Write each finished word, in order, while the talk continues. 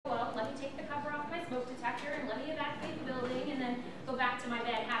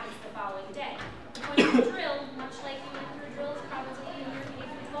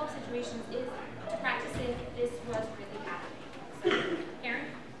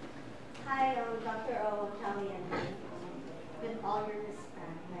due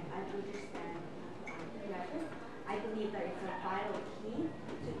respect, like I understand the record. I believe that it's a vital key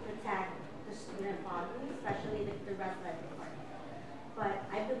to protect the student body, especially the red light department. But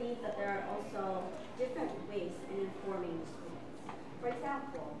I believe that there are also different ways in informing the students. For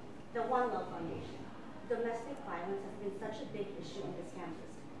example, the One Love Foundation. Domestic violence has been such a big issue in this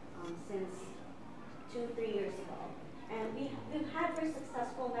campus since 2-3 years ago. And we've had very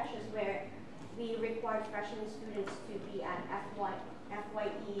successful measures where we required freshman students to be at FYE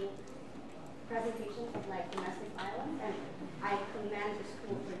presentations of like domestic violence, and I commend the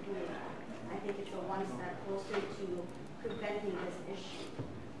school for doing that. I think it's a one step closer to preventing this issue.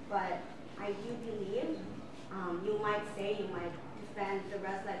 But I do believe, you might defend the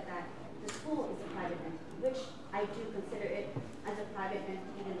rest like that the school is a private entity, which I do consider it as a private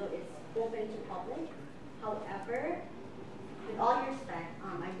entity even though it's open to public. However, with all due respect,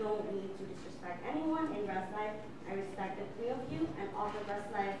 I don't need to disrespect anyone in Westlife. I respect the three of you and all the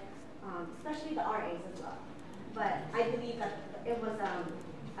Westlife, especially the RAs as well. But I believe that it was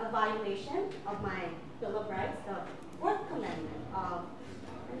a violation of my Bill of Rights, the Fourth Amendment of,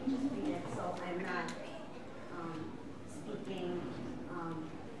 let me just read it so I'm not speaking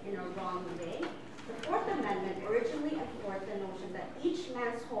in a wrong way. The Fourth Amendment originally enforced the notion that each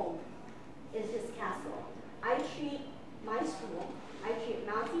man's home is his castle. I treat my school, I treat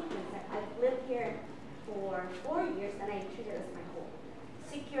Mount St. Vincent, I've lived here for 4 years and I treat it as my home.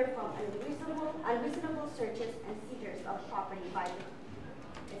 Secure from unreasonable searches and seizures of property by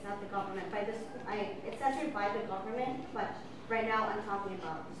the, it's not the government, by the, it's censored by the government, but right now I'm talking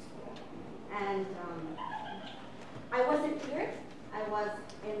about the school. And I wasn't here, I was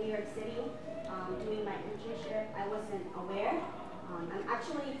in New York City doing my internship. I wasn't aware. I'm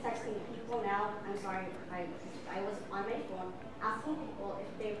actually texting people now. I'm sorry if I was on my phone asking people if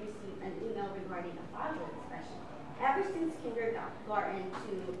they received an email regarding a fireworks inspection. Ever since kindergarten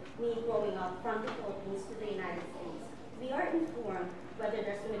to me growing up from the Philippines to the United States, we are informed whether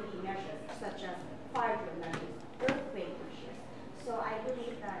there's going to be measures such as fire drill measures, earthquake measures. So I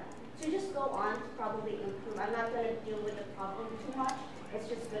believe that to just go on to probably improve. I'm not going to deal with the problem too much. It's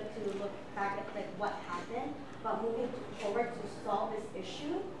just good to look back at like what happened. But moving forward to solve this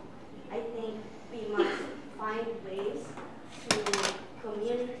issue, I think we must find ways to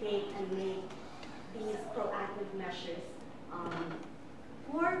communicate and make these proactive measures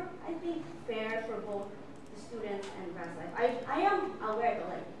more, I think, fair for both the students and Westlife. I am aware that,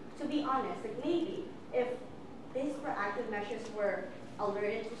 like, to be honest, like maybe if these proactive measures were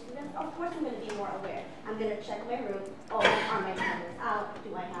alerted to students, of course I'm going to be more aware. I'm going to check my room. Oh, are my cameras out?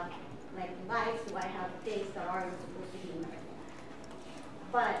 Do I have like lights? Do I have things that aren't supposed to be in my room?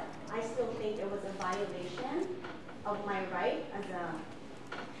 But I still think it was a violation of my right as an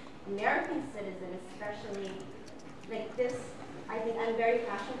American citizen, especially like this. I think I'm very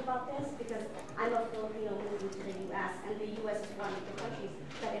passionate about this because I'm a Filipino moving to the U.S. and the U.S. is one of the countries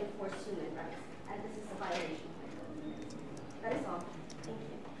that enforce human rights, and this is a violation of my rights. That is all. Thank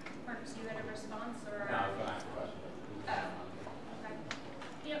you. Marcus, you had a response or? No, I was going to ask a question. Okay.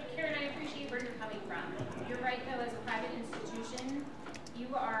 You know, Karen, I appreciate where you're coming from. You're right, though, as a private institution, you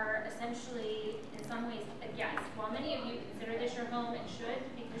are essentially, in some ways, a guest. While many of you consider this your home and should,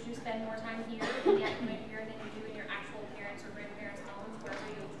 because you spend more time here in the academic year than you do in your actual parents' or grandparents' homes, wherever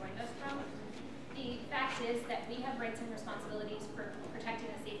you have joined us from, the fact is that we have rights and responsibilities for protecting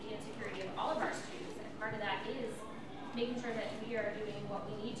the safety and security of all of our students, and part of that is making sure that we are doing what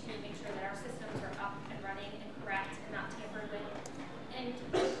we need to make sure that our systems are up and running and correct and not tampered with. And,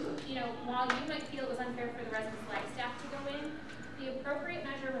 you know, while you might feel it was unfair for the residence life staff to go in, the appropriate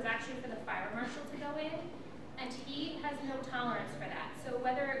measure was actually for the fire marshal to go in, and he has no tolerance for that. So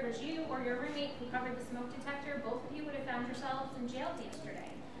whether it was you or your roommate who covered the smoke detector, both of you would have found yourselves in jail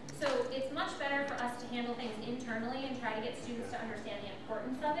yesterday. So it's much better for us to handle things internally and try to get students to understand the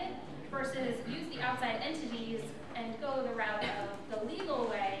importance of it versus use the outside entities and go the route of the legal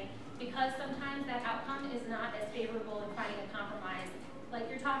way, because sometimes that outcome is not as favorable in finding a compromise like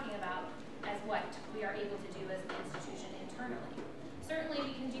you're talking about as what we are able to do as an institution internally. Certainly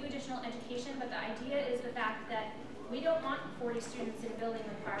we can do additional education, but the idea is the fact that we don't want 40 students in a building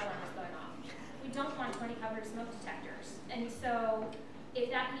when the fire alarm is going off. We don't want 20 covered smoke detectors. And so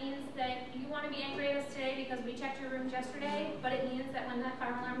if that means that you want to be angry at us today because we checked your rooms yesterday, but it means that when that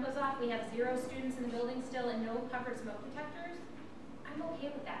fire alarm goes off, we have 0 students in the building still and no covered smoke detectors, I'm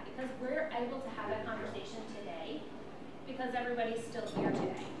okay with that because we're able to have that conversation today because everybody's still here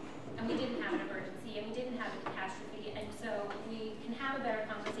today. And we didn't have an emergency and we didn't have a catastrophe, and so we can have a better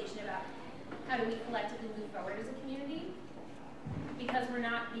conversation about how do we collectively move forward as a community because we're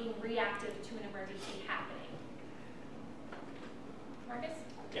not being reactive to an emergency happening. Marcus?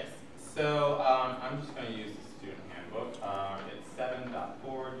 Yes. So I'm just going to use the student handbook. It's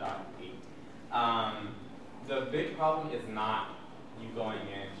 7.4.8. The big problem is not you going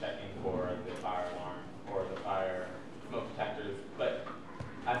in checking for the fire alarm or the fire smoke detectors, but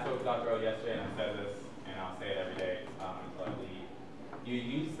I spoke to Dr. O yesterday and I said this, and I'll say it every day until I leave. You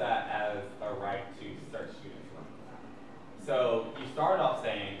use that as a right to search students' rooms. So you started off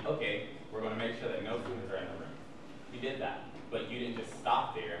saying, okay, we're going to make sure that no students are in the room. You did that, but you didn't just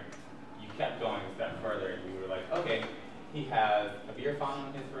stop there. You kept going a step further, and you were like, okay, he has a beer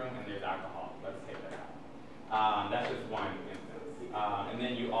fountain in his room and there's alcohol. Let's take that out. That's just one instance. And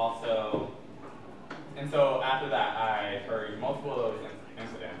then you also, and so after that, I heard multiple of those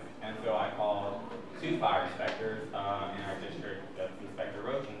incidents, and so I called 2 fire inspectors in our district, that's Inspector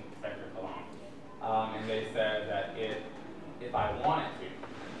Roach and Inspector Cologne. And they said that if I wanted to,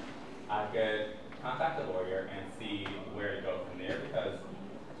 I could contact a lawyer and see where to go from there, because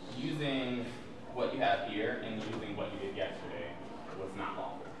using what you have here and using what you did yesterday was not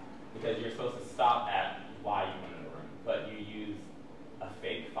lawful. Because you're supposed to stop at why you went in the room, but you use a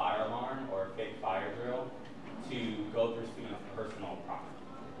fake fire alarm or a fake fire drill to go through students' personal property.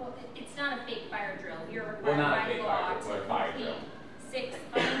 Well, it's not a fake fire drill. We are Well, required not a by fake law fire drill, but a to fire complete drill. 6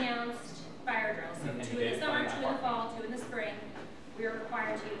 unannounced fire drills. So And 2 you in did the summer, find that 2 in the part. fall, 2 in the spring. We are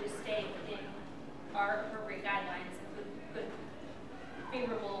required to stay within our appropriate guidelines and good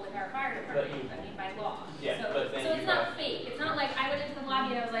favorable with our fire department, by law. Yeah, so but then so it's not fake. It's not like I went into the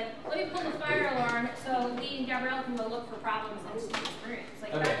lobby and I was like, let me pull the fire alarm so Lee and Gabrielle can go look for problems in students' rooms.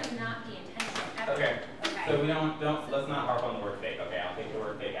 Like Okay. that is not the intention ever. Okay. Okay. So let's not harp on the word fake. Okay, I'll take the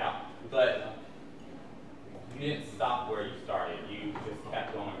word fake out. But you didn't stop where you started. You just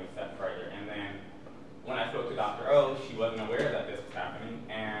kept going a step further. And then when I spoke to Dr. O, she wasn't aware that this was happening,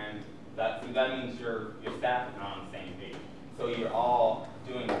 and that means your staff is not on the same page. So you're all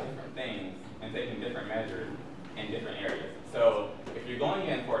doing different things and taking different measures in different areas. So if you're going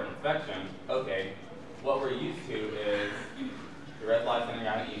in for an inspection, okay, what we're used to is the red light sending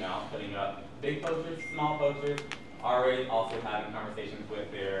out an email, putting up big posters, small posters, already also having conversations with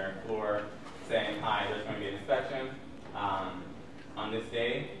their floor saying, hi, there's going to be an inspection on this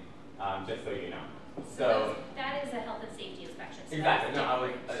day, just so you know. So that is a health and safety inspection. So exactly. that's No,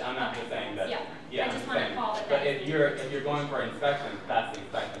 different. I'm not just saying that. Yeah. I I'm just want to saying. call it But that. if you're going for an inspection, that's the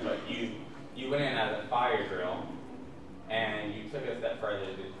inspection. But you went in as a fire drill, and you took a step further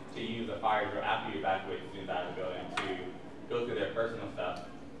to use a fire drill after you evacuated students out of the building to go through their personal stuff,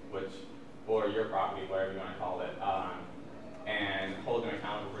 or your property, whatever you want to call it, and hold them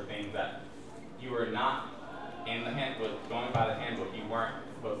accountable for things that you were not in the handbook. Going by the handbook, you weren't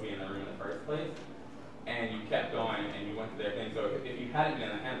supposed to be in the room in the first place. And you kept going, and you went to their thing. So if you hadn't been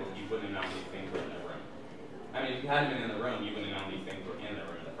in the handbook, you wouldn't have known these things were in the room. I mean, if you hadn't been in the room, you wouldn't have known these things were in the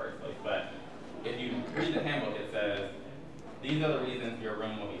room in the first place. But if you read the handbook, it says, these are the reasons your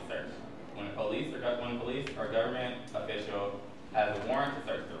room will be searched. When police or government official has a warrant to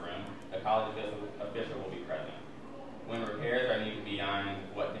search the room, a college official will be present. When repairs are needed beyond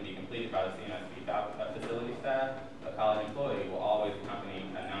what can be completed by the CMSC facility staff, a college employee will always accompany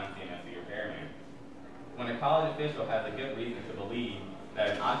a non-CMSC repairman. When a college official has a good reason to believe that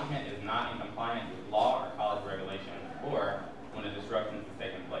an occupant is not in compliance with law or college regulations, or when a disruption has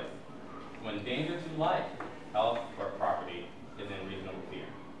taken place. When danger to life, health, or property is in reasonable fear.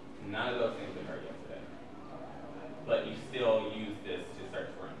 None of those things were heard yesterday. But you still use this to search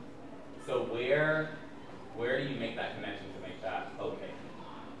rooms. So where do you make that connection to make that okay?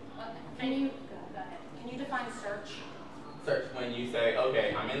 Can you define search? Search when you say,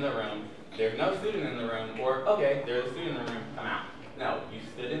 okay, I'm in the room, there's no student in the room, or okay, there's a student in the room, come out. No, you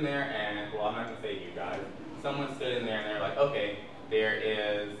stood in there and, well, I'm not gonna say you guys, someone stood in there and they're like, okay, there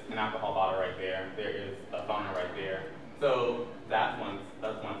is an alcohol bottle right there is a phone right there. So that's one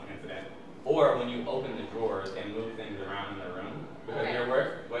incident. Or when you open the drawers and move things around in the room, because Okay. there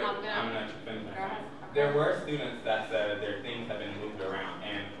were, wait, I'm gonna finish my Go ahead. point. There were students that said their things have been moved around,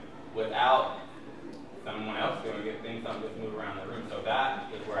 and without someone else doing it, things don't just move around the room. So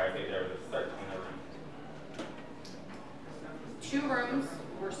that is where I say there was a search in the room. 2 rooms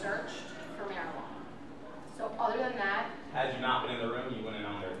were searched for marijuana. So other than that, Had you not been in the room, you wouldn't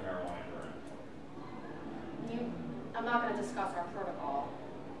have known there was marijuana in the room. I'm not going to discuss our protocol,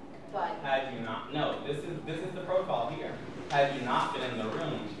 but Had you not, no, this is the protocol here. Had you not been in the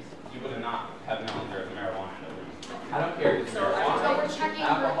room, you would not have known there was marijuana in the room. I don't care if it's So I marijuana, so we're checking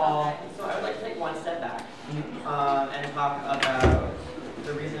alcohol. So I would like to take one step back and talk about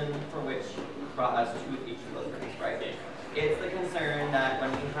the reason for which brought us to each of those rooms, right? It's the concern that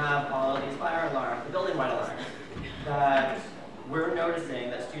when we have all of these fire alarms, the building-wide alarms, that we're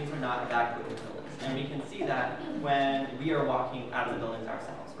students are not evacuating buildings. And we can see that when we are walking out of the buildings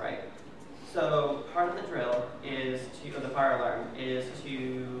ourselves, right? So part of the drill is to, or the fire alarm, is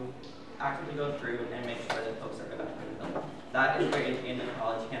to actively go through and make sure that folks are evacuating the building. That is written in the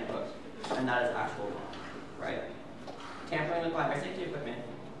college handbook, and that is actual law, right? Tampering with fire safety equipment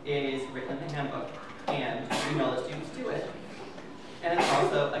is written in the handbook, and we know that students do it, and it's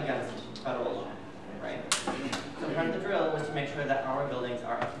also against federal law, right? So part of the drill was to make sure that our buildings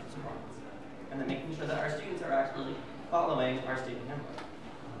are up to performance, and then making sure that our students are actually following our student handbook.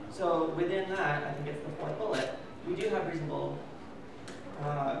 So within that, I think it's the fourth bullet, we do have reasonable,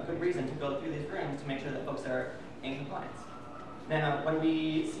 good reason to go through these rooms to make sure that folks are in compliance. Now, when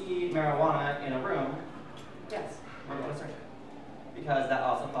we see marijuana in a room, yes, we're going to search it, because that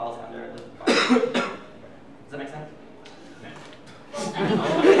also falls under the fire. Does that make sense?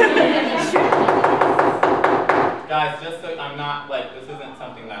 Guys, just so I'm not, like, this isn't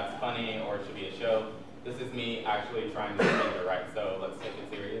something that's funny or should be a show. This is me actually trying to get it right, so let's take it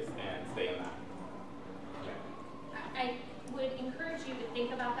serious and stay in that. I would encourage you to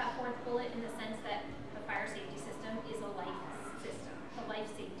think about that fourth bullet in the sense that the fire safety system is a life system, a life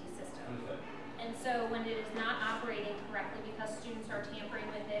safety system. Okay. And so when it is not operating correctly because students are tampering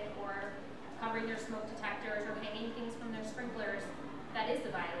with it or covering their smoke detectors or hanging things from their sprinklers, that is the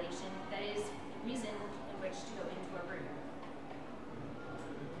violation. That is reason in which to go into a room.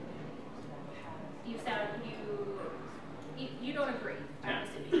 You don't agree, I'm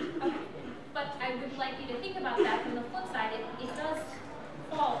assuming. Okay. But I would like you to think about that from the flip side. It does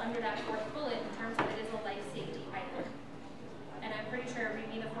fall under that fourth bullet in terms of it is a life safety item. And I'm pretty sure, read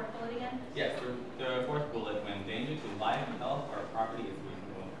me the fourth bullet again. Yes, the fourth bullet, when danger to life, health, or property is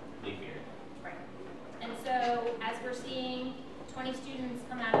reasonably feared. Right. And so, as we're seeing 20 students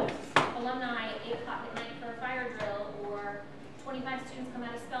come out of alumni at 8 o'clock at night for a fire drill, or 25 students come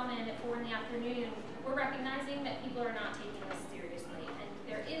out of Spelman at 4 in the afternoon, we're recognizing that people are not taking this seriously. And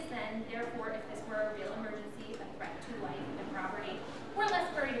there is then, therefore, if this were a real emergency, a threat to life and property, we're less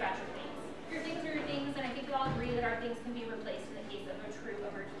worried about your things. Your things are your things, and I think we all agree that our things can be replaced in the case of a true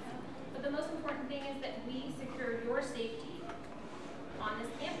emergency. But the most important thing is that we secure your safety on this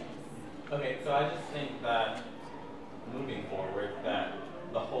campus. Okay, so I just think that moving forward, that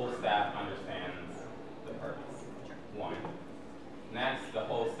the whole staff understands the purpose. One. Next, the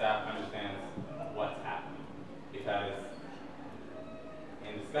whole staff understands what's happening. Because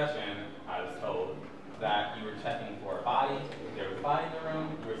in discussion, I was told that you were checking for a body. If there was a body in the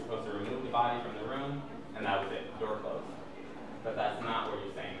room, you were supposed to remove the body from the room, and that was it, door closed. But that's not what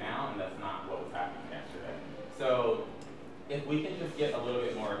you're saying now, and that's not what was happening yesterday. So if we can just get a little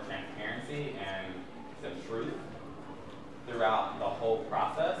bit more transparency and some truth throughout the whole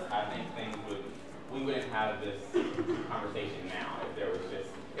process, I think we wouldn't have this conversation now if there was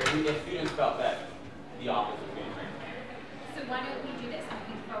just, if students felt that the office was being transparent. So why don't we do this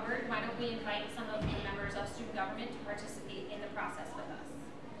moving forward? Why don't we invite some of the members of student government to participate in the process with us?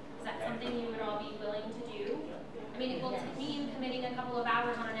 Is that something you would all be willing to do? I mean, it will mean committing a couple of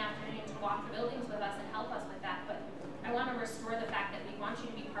hours on an afternoon to walk the buildings with us and help us with that, but I want to restore the fact that we want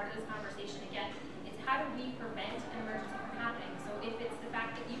you to be part of this conversation again. It's how do we prevent an emergency from happening? So if it's the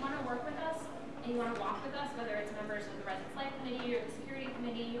fact that you want to work with us and you want to walk with us, whether it's members of the Residence Life Committee or the Security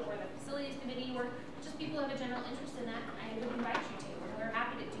Committee or the Facilities Committee or just people who have a general interest in that, I would invite you to, and we're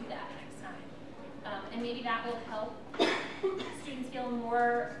happy to do that next time. And maybe that will help students feel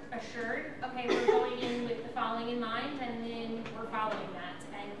more assured. Okay, we're going in with the following in mind, and then we're following that,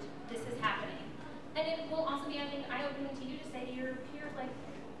 and this is happening. And it will also be, I think, eye-opening to you to say to your peers, like,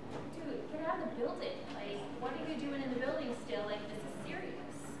 dude, get out of the building. Like, what are you doing in the building still? Like, this is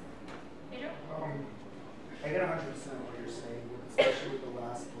serious. Pedro? I get 100% what you're saying, especially with the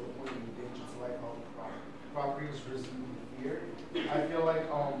last bullet point in danger to life, health, property is reasonably feared. I feel like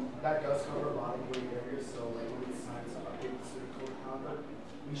that does cover a lot of great areas. So like when it's time to update the student code of conduct,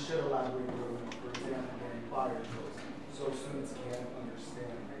 we should elaborate a little bit. For example, during fire drills, so students can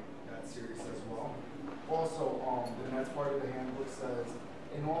understand that serious as well. Also, the next part of the handbook says,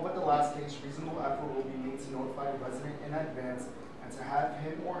 in all but the last case, reasonable effort will be made to notify the resident in advance and to have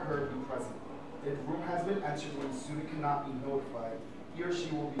him or her be present. If the room has been entered when the student cannot be notified, he or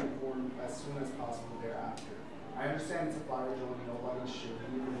she will be informed as soon as possible thereafter. I understand it's a fire drill and nobody should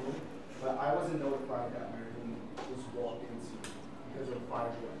be in the room, but I wasn't notified that my room was walked into because of a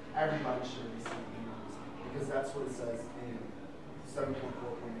fire drill. Everybody should receive emails because that's what it says in 7.4.8.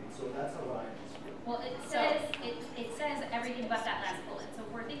 So that's a lie. Well, it says everything but that last bullet. So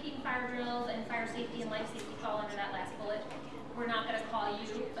if we're thinking fire drills and fire safety and life safety fall under that last bullet, we're not going to call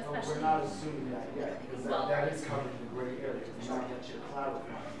you, especially. No, we're not assuming that yet because that is covered in gray area, it's not yet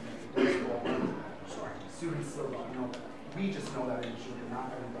clarified. It does fall under that. Students still don't know that. We just know that issue, but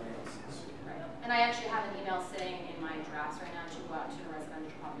not everybody else is. Right. And I actually have an email sitting in my drafts right now to go out to the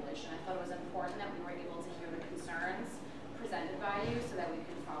residential population. I thought it was important that we were able to hear the concerns presented by you so that we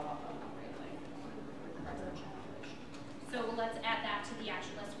can follow up appropriately with the residential population. So let's add that to the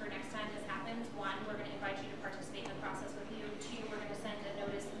action list for next time this happens. One, we're going to invite you to participate in the process with you. Two, we're going to send a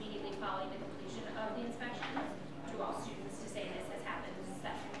notice immediately following the completion of the inspections to all students to say this has happened. This is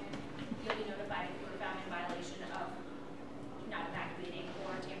that you'll be notified if you were found in violation of not evacuating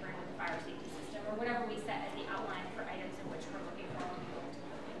or tampering with the fire safety system or whatever we set as the outline for items in which we're looking for.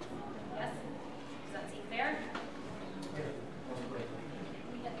 Yes? Does that seem fair?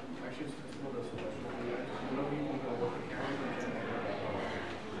 Actually, it's more of a suggestion. Whenever you want to work with Karen,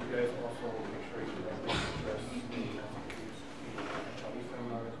 you guys also make sure you address the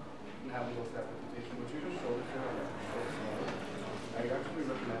seminar and have a little staff presentation, which you just showed us here. I actually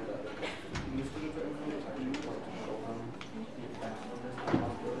recommend that new students are influenced, actually important to show them the effects of this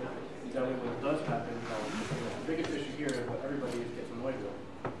possibility. That way when it does happen, the biggest issue here is what everybody gets annoyed with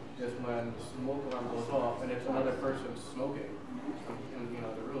is when the smoke alarm goes off and it's another person smoking in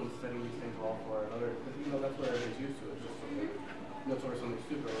the room setting these things off for another, because that's what everybody's used to. It's just something, it's over something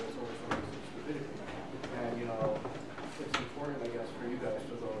stupid or it's over something stupidity. And it's important, I guess, for you guys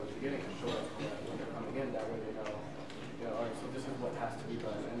to go at the beginning and show us that when they're coming in, that way they know, all right, so this is what has to be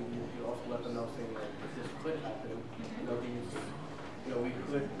done. And you also let them know saying that if this could happen, we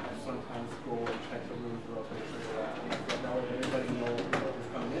could sometimes go and check the rooms or else make sure that that way everybody knows who's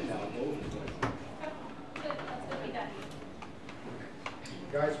coming in now. Good. That's good. We got you.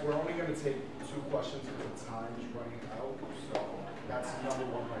 Guys, we're only going to take 2 questions at a time, is running out, so that's number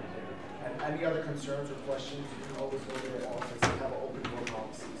 1 right there. And any other concerns or questions, you can always go to their office and have an open door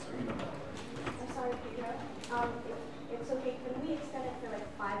policy, so you know that. I'm sorry, Peter. It's okay. Can we extend it for like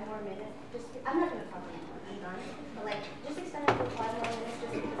 5 more minutes? I'm not going to talk anymore. I'm done. But just extend it for 5 more minutes,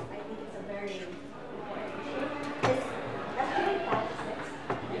 just because I think it's a very important issue. That's really 5 to 6.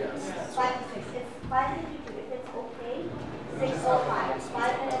 Yes. 5 to 6. It's 5:52. If it's okay, 6:05.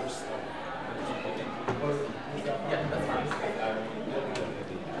 5 minutes. Yeah, that's fine.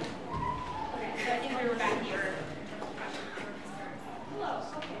 Okay, so I think we were back here. Hello.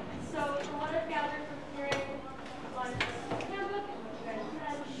 Okay. So from what I've gathered from hearing on the handbook and what you guys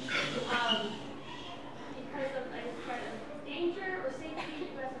said, because of any threat of danger or safety,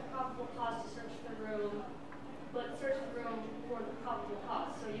 you guys have probable cause to search the room, but search the room for the probable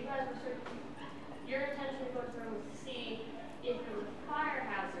cause. So you guys were searching. Your intention to go to the room was to see if there was a fire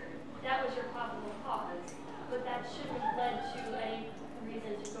hazard. That was your probable cause, but that shouldn't have led to any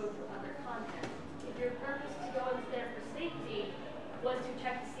reason to go through other content. If your purpose to go into there for safety was to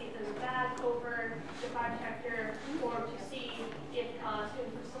check to see if there's a bag over the fire detector or to see if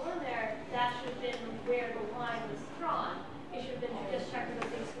students were still in there, that should have been where the line was drawn. It should have been to just check for those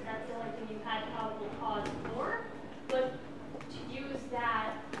things because that's the only thing you had probable cause for. But to use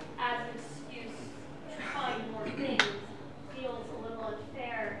that as an excuse to find more things feels a little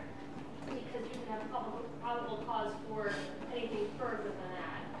unfair because you didn't have probable cause for anything further than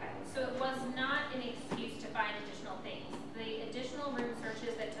that. Okay, so it was not an excuse to find additional things. The additional room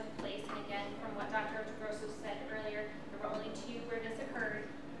searches that took place, and again, from what Dr. DeGrosso said earlier, there were only 2 where this occurred,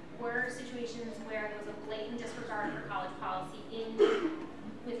 were situations where there was a blatant disregard for college policy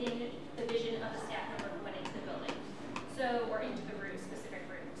within the vision of the staff member who went into the building, or into the room, specific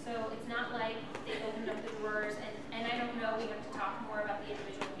room. So it's not like they opened up the drawers, and I don't know, we have to talk more about the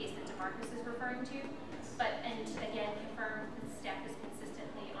individual case that DeMarcus is referring to, and again, confirm that the staff is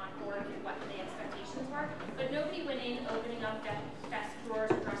consistently on board with what the expectations were, but nobody went in opening up desk drawers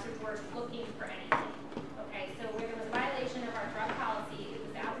or dresser drawers looking for anything. Okay, so where there was a violation of our drug policy, it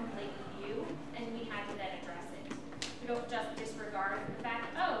was out in plain view, and we had to then address it. We don't just disregard the fact,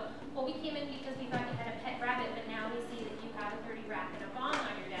 oh, well, we came in because we thought you had a pet rabbit, but now we see that you have a 30 rack and a bong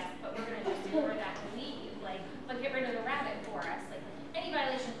on your desk, but we're going to just ignore that and leave. But get rid of the rabbit for us. Any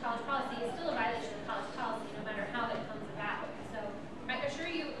violation of college policy is still a violation of college policy, no matter how that comes about. So I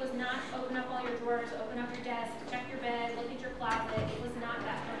assure you, it was not open up all your drawers, open up your desk, check your bed, look at your closet. It was not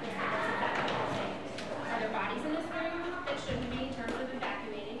that purpose. It wasn't that thing. Are there bodies in this room that shouldn't be in terms of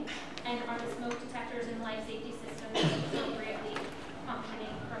evacuating? And are the smoke detectors and life safety systems appropriately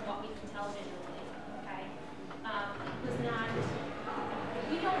functioning from what we can tell visually? Okay. It was not.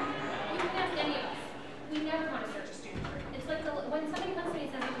 You can ask any of us. We never want to search a student's room. It's like when somebody comes to me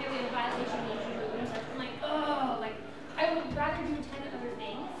and says, okay, we have a violation of the rooms, I'm like, oh, I would rather do 10 other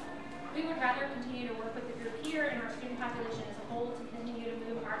things. We would rather continue to work with the group here and our student population as a whole to continue to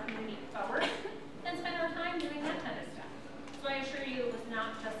move our community forward than spend our time doing that kind of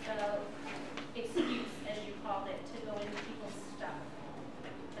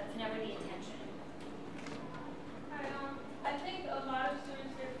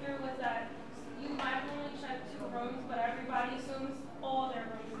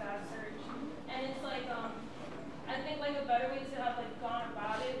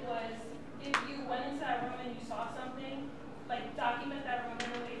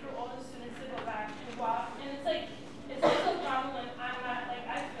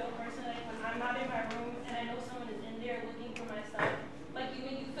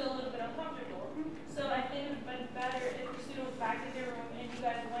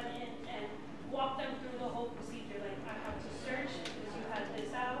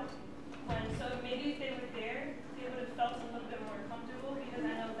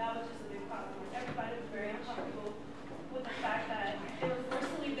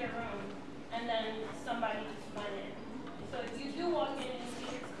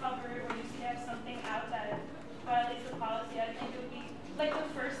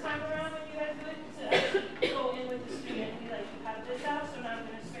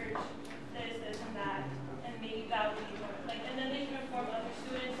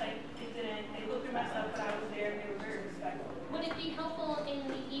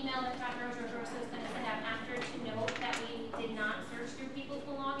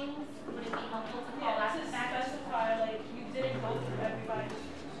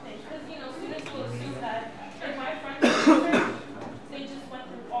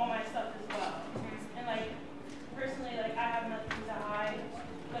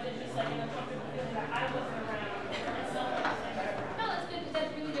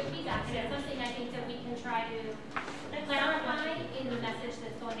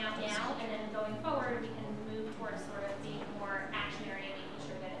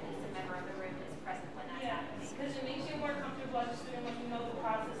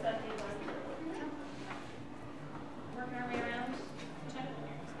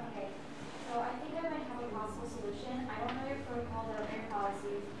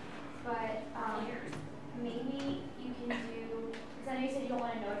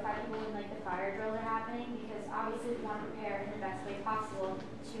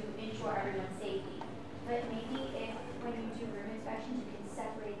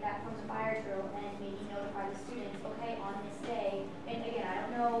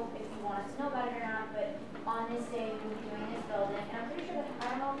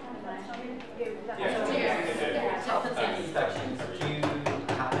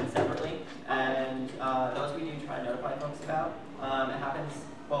talks about. It happens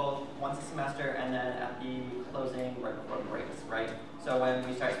both once a semester and then at the closing right before breaks, right? So when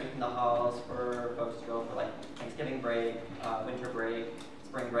we start sweeping the halls for folks to go for like Thanksgiving break, winter break,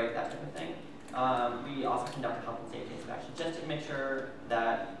 spring break, that type of thing. We also conduct a health and safety inspection just to make sure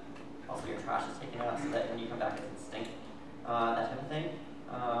that also your trash is taken out so that when you come back it doesn't stink, that type of thing.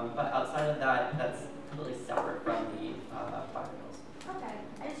 But outside of that, that's completely separate from the fire drills. Okay,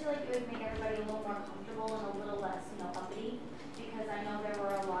 I just feel like it would make everybody a little more comfortable and a little less, uppity, because I know there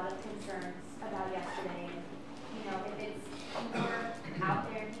were a lot of concerns about yesterday. And, if it's more out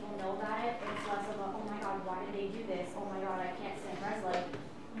there and people know about it, it's less of a, oh my god, why did they do this? Oh my god, I can't stand res light.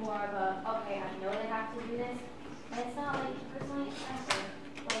 More of a, okay, I know they have to do this. And it's not like personally expensive.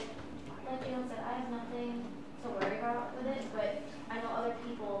 Like Jalen said, I have nothing to worry about with it, but I know other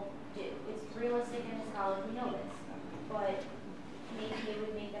people do. It's realistic in this college, we know this. But maybe it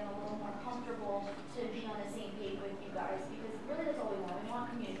would make them a little more comfortable to be on the same page with you guys, because really that's all we want. We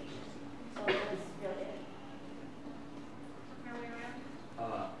want communication. So it was really good.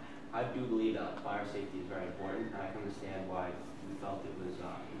 I do believe that fire safety is very important, and I can understand why we felt it was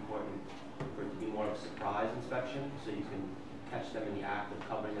important for it to be more of a surprise inspection, so you can catch them in the act of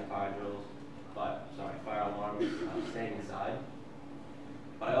covering their fire drills, fire alarms, staying inside.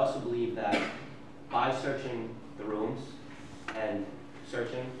 But I also believe that by searching the rooms, and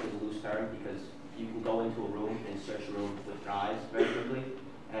searching is a loose term because you can go into a room and search a room with your eyes very quickly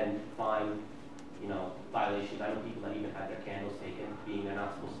and find, violations. I know people that even had their candles taken, being they're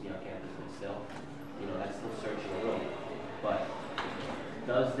not supposed to be on campus, but still, that's still searching a room. But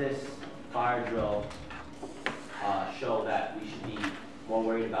does this fire drill show that we should be more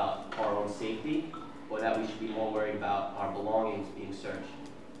worried about our own safety, or that we should be more worried about our belongings being searched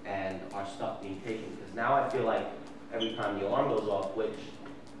and our stuff being taken? Because now I feel like every time the alarm goes off, which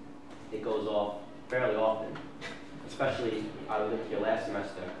it goes off fairly often, especially I lived here last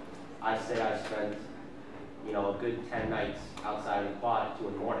semester, I say I spent, a good 10 nights outside in the quad at 2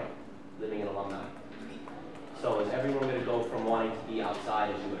 in the morning, living in alumni. So is everyone going to go from wanting to be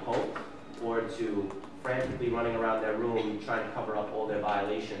outside as you would hope, or to frantically running around their room trying to cover up all their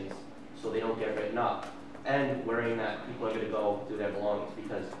violations so they don't get written up, and worrying that people are going to go through their belongings?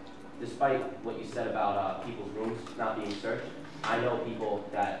 Because despite what you said about people's rooms not being searched, I know people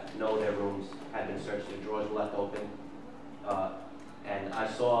that know their rooms had been searched, their drawers were left open, and I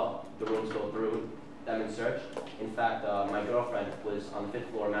saw the rooms go through, them and searched. In fact, my girlfriend was on the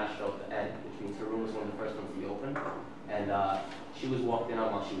 5th floor, matched at the end, which means her room was one of the first ones to be opened, and she was walked in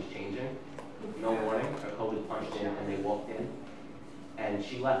on while she was changing. No warning, her code was punched in and they walked in, and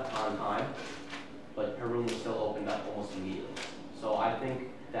she left on time, but her room was still opened up almost immediately. So I think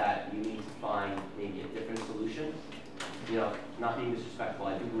that you need to find maybe a different solution. Not being disrespectful,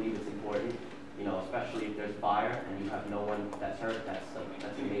 I do believe it's important, especially if there's fire and you have no one that's hurt, that's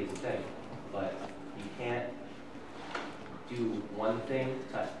an amazing thing. But you can't do one thing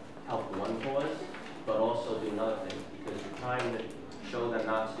to help one cause, but also do another thing, because you're trying to show them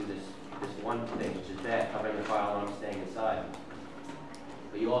not to do this one thing, which is bad, covering the fire alarm, staying inside.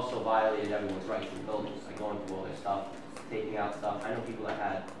 But you also violated everyone's rights in the buildings, like going through all their stuff, taking out stuff. I know people that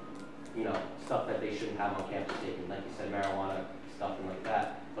had, stuff that they shouldn't have on campus taken, like you said, marijuana, stuff and like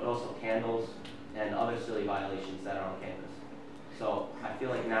that, but also candles and other silly violations that are on campus. So I feel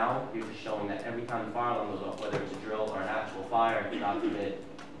like now you're just showing that every time the fire alarm goes off, whether it's a drill or an actual fire, God forbid,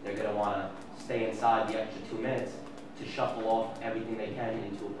 they're going to want to stay inside the extra 2 minutes to shuffle off everything they can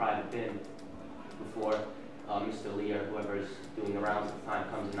into a private bin before Mr. Lee or whoever is doing the rounds at the time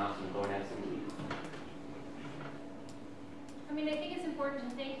comes and knocks on the door and asks them to leave. I think it's important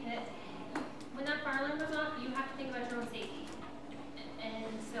to think that when that fire alarm goes off, you have to think about your own safety.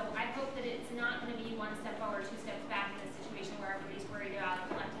 And so I hope that it's not going to be 1 step forward, 2 steps back in this situation where everybody's worried about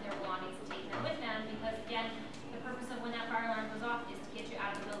collecting their belongings and taking them with them, because again, the purpose of when that fire alarm goes off is to get you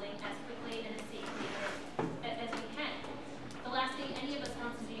out of the building as quickly and as safely as we can. The last thing any of us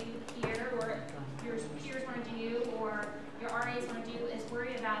wants to do here, or your peers want to do, or your RAs want to do, is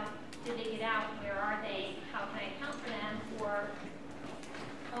worry about, did they get out, where are they, how can I account for them, or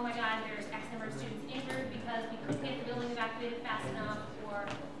oh my god, there's X number of students injured because we couldn't get the building evacuated fast enough, or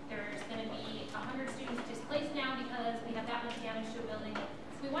there's going to be 100 students displaced now because we have that much damage to a building.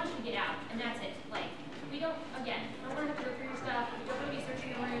 So we want you to get out, and that's it. We don't want to have to go through your stuff, we don't want to be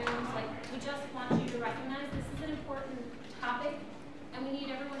searching your rooms, we just want you to recognize this is an important topic, and we need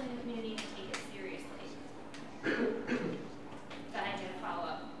everyone in the community to take it seriously. That I did a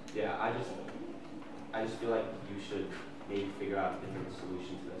follow-up. Yeah, I just feel like you should maybe figure out a different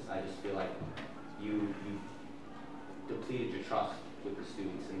solution to this. I just feel like you depleted your trust with the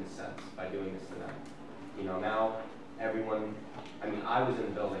students in this sense by doing this to them. Now everyone, I mean, I was in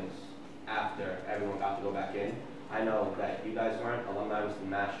the buildings after everyone got to go back in. I know that you guys weren't. Alumni was the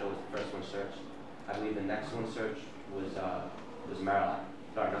Masho was the first one searched. I believe the next one searched was Maryland.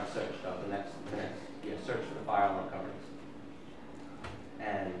 Sorry, not searched, the next, search for the fire alarm coverings.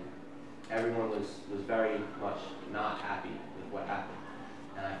 And everyone was very much not happy with what happened.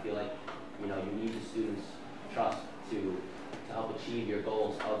 And I feel like, you know, you need the students' trust to help achieve your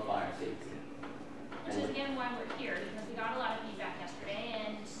goals of fire safety. Which is again why we're here, because we got a lot of feedback yesterday,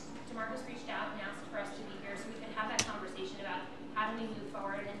 and DeMarcus reached out and asked for us to be here so we could have that conversation about how do we move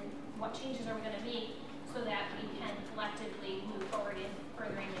forward and what changes are we going to make so that we can collectively move forward in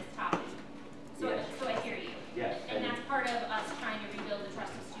furthering this topic. So, Yes. so I hear you. Yes. And that's part of us trying to rebuild the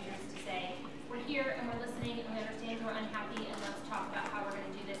trust of students to say, we're here and we're listening and we understand we're unhappy, and let's talk about how we're going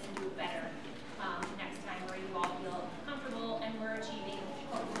to do this and do it better next time, where you all feel comfortable and we're achieving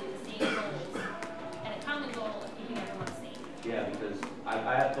hopefully the same goals and a common goal of keeping everyone safe. Yeah, because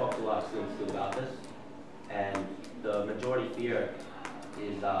I have talked to a lot of students too about this, and the majority fear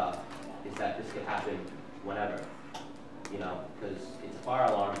is that this could happen whenever, you know, because it's a fire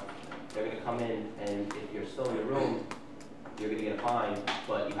alarm. They're going to come in, and if you're still in your room, you're going to get a fine,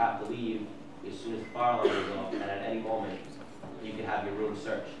 but you have to leave as soon as the fire alarm goes off, and at any moment, you can have your room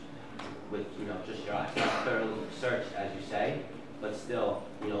searched with, you know, just your eyes. Not thoroughly searched, as you say, but still,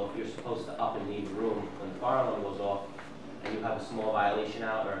 you know, if you're supposed to up and leave the room when the fire alarm goes off, and you have a small violation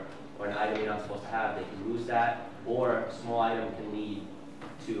out, or an item you're not supposed to have, they can lose that, or a small item can lead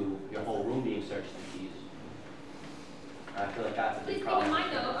to your whole room being searched and seized. I feel like that's a Please big keep problem. in mind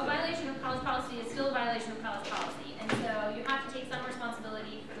though, a violation of college policy is still a violation of college policy. And so you have to take some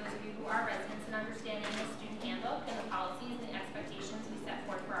responsibility for those of you who are residents in understanding the student handbook and the policies and the expectations we set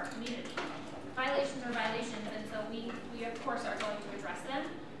forth for our community. Violations are violations, and so we of course are going to address them.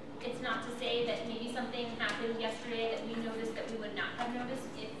 It's not to say that maybe something happened yesterday that we noticed that we would not have noticed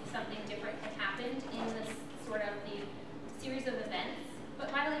if something different had happened in this sort of the series of events.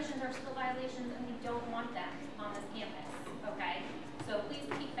 But violations are still violations, and we don't want that on this campus, okay? So please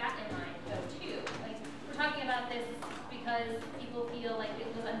keep that in mind, though, too. Like, we're talking about this because people feel like it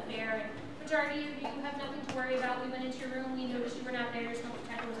was unfair, and majority of you have nothing to worry about. We went into your room, we noticed you were not there, your smoke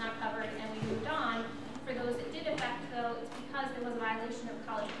detector was not covered, and we moved on. For those it did affect, though, it's because there was a violation of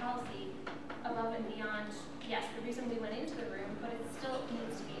college policy above and beyond, yes, the reason we went into the room, but it still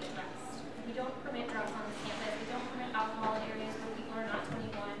needs to be addressed. We don't permit drugs on this campus. We don't permit alcohol in areas where people are not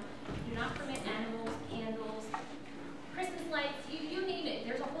 21. We do not permit animals, candles, Christmas lights, you name it.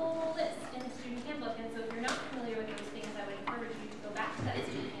 There's a whole list in the student handbook, and so if you're not familiar with those things, I would encourage you to go back to that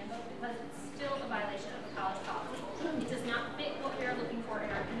student handbook because it's still a violation of the college policy. It does not fit what we are looking for in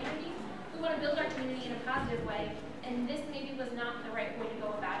our community. We want to build our community in a positive way, and this maybe was not the right way to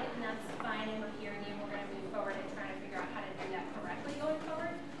go about it, and that's fine, and we're hearing you, and we're going to move forward and try to figure out how to do that correctly going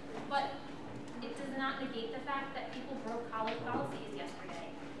forward. But it does not negate the fact that people broke college policies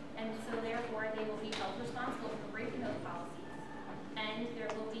yesterday, and so therefore they will be held responsible for breaking those policies, and there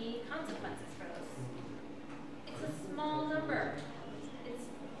will be consequences for those. It's a small number.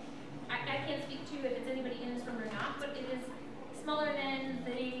 I can't speak to if it's anybody in this room or not, but it is smaller than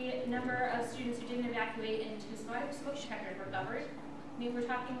the number of students who didn't evacuate and whose smoke detectors were covered. I mean, we're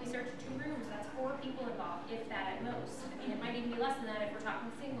talking, we searched 2 rooms, that's 4 people involved, if that at most. I mean, it might even be less than that if we're talking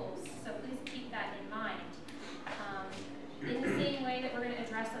singles, so please keep that in mind. In the same way that we're going to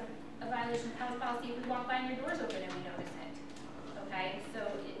address a violation of college policy if we walk by and your door's open and we notice it. Okay, so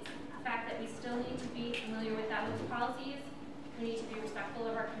it's the fact that we still need to be familiar with those policies. We need to be respectful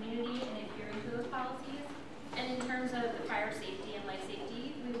of our community and adhering to those policies. And in terms of the fire safety and life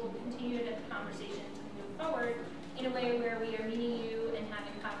safety, we will continue the conversation to move forward in a way where we are meeting you and having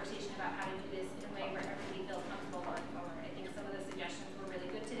a conversation about how to do this in a way where everybody feels comfortable going forward. I think some of the suggestions were really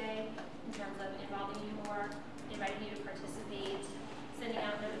good today in terms of involving you more, inviting you to participate, sending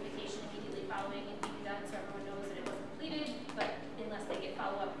out notification immediately following it being done so everyone knows that it was completed, but unless they get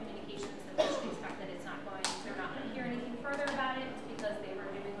follow-up communications, then we should expect that it's not going, they're not going to hear anything further about it because they were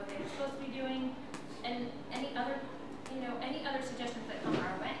doing what they were supposed to be doing. And any other suggestions that come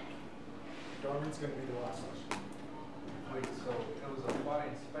our way. Darwin's going to be the last question. Wait, so it was a fire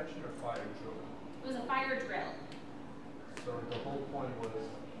inspection or fire drill? It was a fire drill. So the whole point was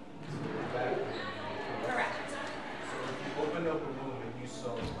to evacuate. Correct. So if you opened up a room and you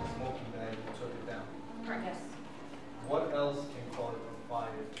saw a smoking bag, you took it down. Correct. Yes. What else can cause a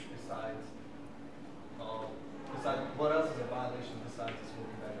fire besides what else is a violation besides the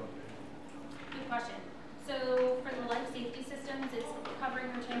smoking bag up there? Good question. So for the life safety systems, it's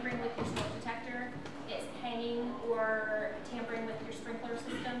covering or tampering with your smoke detector. It's hanging or tampering with your sprinkler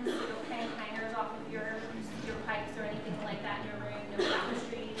systems. So don't hang hangers off of your pipes or anything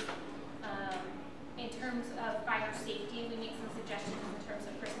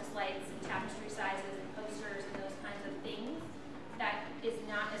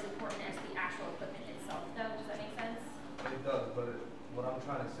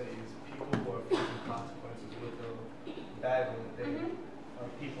say is people who are facing consequences with the bag on the day are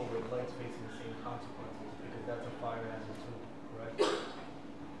people with lights facing the same consequences, because that's a fire hazard too, correct?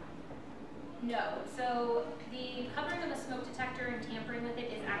 No. So the covering of a smoke detector and tampering with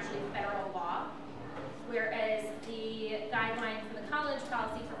it is actually federal law, whereas the guideline for the college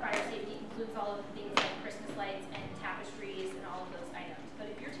policy for fire safety includes all of the things like Christmas lights and tapestries and all of those items. But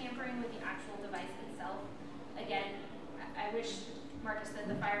if you're tampering with the actual device itself, again, I wish Marcus said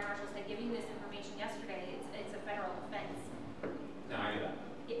the fire marshals had given you this information yesterday. It's a federal offense. No, I knew that.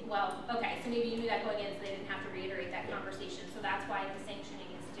 Well, okay, so maybe you knew that going in, so they didn't have to reiterate that conversation. So that's why the sanctioning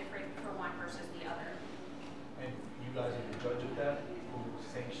is different for one versus the other. And you guys are the judge of that, who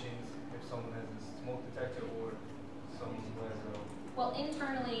sanctions if someone has a smoke detector or someone who has a... Well,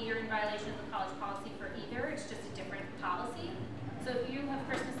 internally, you're in violation of the college policy for either. It's just a different policy. So if you have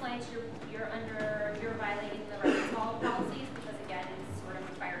Christmas lights, you're violating the residence hall policies, because again, it's sort of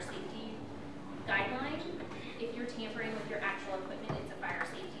a fire safety guideline. If you're tampering with your actual equipment, it's a fire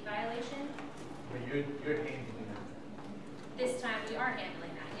safety violation. But you're handling that. This time we are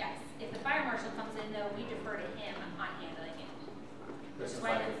handling that, yes. If the fire marshal comes in, though, we defer to him on handling it. Christmas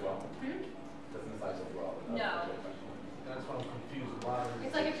lights as well. Hmm? Christmas lights as well. No. That's why I'm confused. Why?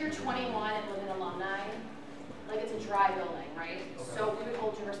 It's like if you're 21 and live in alumni, like it's a dry building, right? Okay. So we would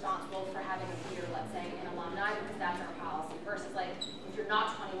hold you responsible for having a theater, let's say, in alumni, because that's our policy, versus like, if you're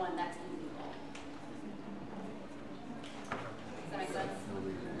not 21, that's illegal. Does that make sense?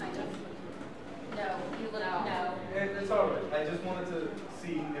 Kind of. No, you look, no. It's all right. I just wanted to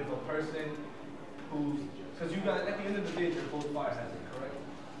see if a person who's, because you guys, at the end of the day, you're both fire hazard, correct?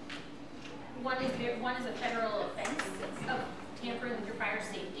 One is a federal offense of tampering with your fire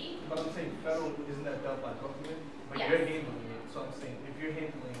safety. But I'm saying federal, isn't that dealt by government? But Yes. you're handling it. So I'm saying if you're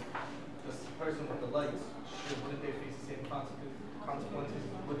handling this person with the lights, wouldn't they face the same consequences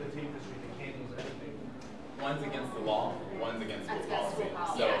with the tapestry, the candles, everything? One's against the law, one's against That's school against policy. school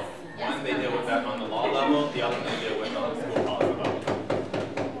policy. So Yes. Yes. one they deal with that on the law level, the other they deal with on the school policy level.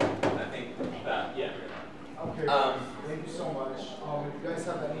 I think that, yeah. Okay, thank you so much. If you guys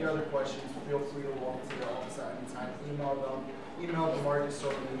have any other questions, feel free to walk to the office at any time. Email DeMarcus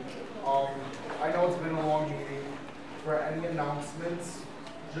or me. I know it's been a long meeting. For any announcements,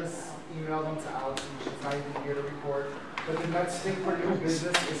 just email them to Allison. She's not even here to report. But the next thing for new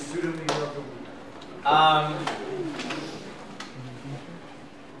business is Student Leader of the Week.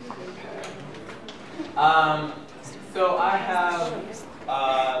 So I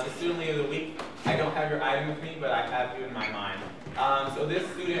have the Student Leader of the Week. I don't have your item with me, but I have you in my mind. So this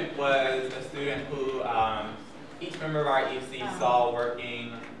student was a student who each member of our EC saw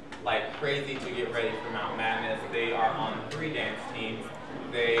working like crazy to get ready for Mount Madness. They are on 3 dance teams.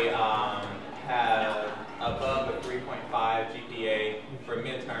 They have above a 3.5 GPA for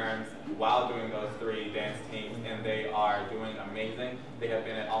midterms while doing those 3 dance teams, and they are doing amazing. They have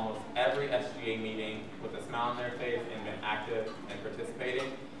been at almost every SGA meeting with a smile on their face and been active and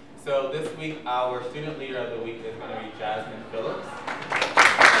participating. So this week, our Student Leader of the Week is going to be Jasmine Phillips.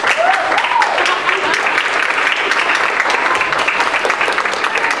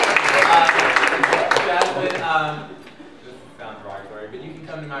 Jasmine, this sounds derogatory, but you can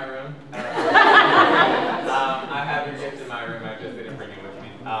come to my room. I have your gift in my room, I just didn't bring it with me.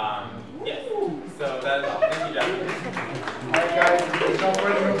 Yes, so that is all. Thank you, Jasmine. Alright guys, if there's no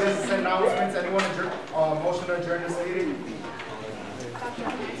further new business announcements, anyone motion to adjourn this meeting?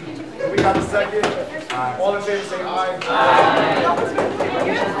 Do we have a second? All in favor say aye. Aye.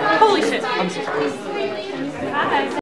 Holy shit, I'm so sorry.